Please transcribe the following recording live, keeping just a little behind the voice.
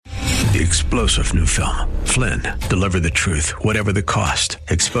The explosive new film, Flynn, deliver the truth, whatever the cost,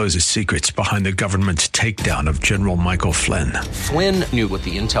 exposes secrets behind the government's takedown of General Michael Flynn. Flynn knew what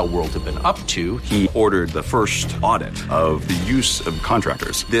the intel world had been up to. He ordered the first audit of the use of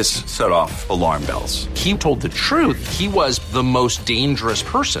contractors. This set off alarm bells. He told the truth. He was the most dangerous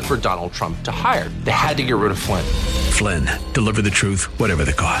person for Donald Trump to hire. They had to get rid of Flynn. Flynn, deliver the truth, whatever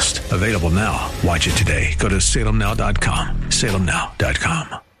the cost. Available now. Watch it today. Go to salemnow.com.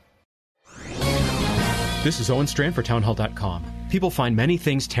 salemnow.com. This is Owen Strachan for townhall.com. People find many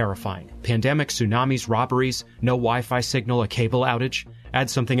things terrifying. Pandemic, tsunamis, robberies, no Wi-Fi signal, a cable outage. Add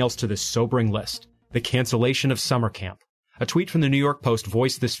something else to this sobering list. The cancellation of summer camp. A tweet from the New York Post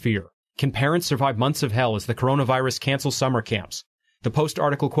voiced this fear. Can parents survive months of hell as the coronavirus cancels summer camps? The Post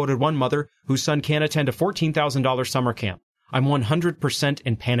article quoted one mother whose son can't attend a $14,000 summer camp. I'm 100%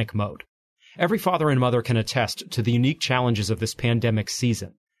 in panic mode. Every father and mother can attest to the unique challenges of this pandemic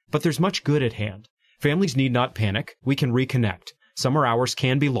season. But there's much good at hand. Families need not panic. We can reconnect. Summer hours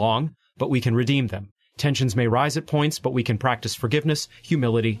can be long, but we can redeem them. Tensions may rise at points, but we can practice forgiveness,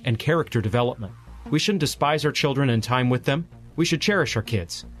 humility, and character development. We shouldn't despise our children and time with them. We should cherish our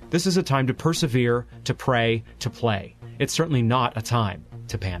kids. This is a time to persevere, to pray, to play. It's certainly not a time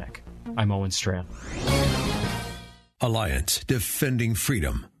to panic. I'm Owen Strachan. Alliance, defending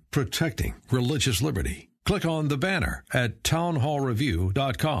freedom, protecting religious liberty. Click on the banner at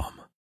townhallreview.com.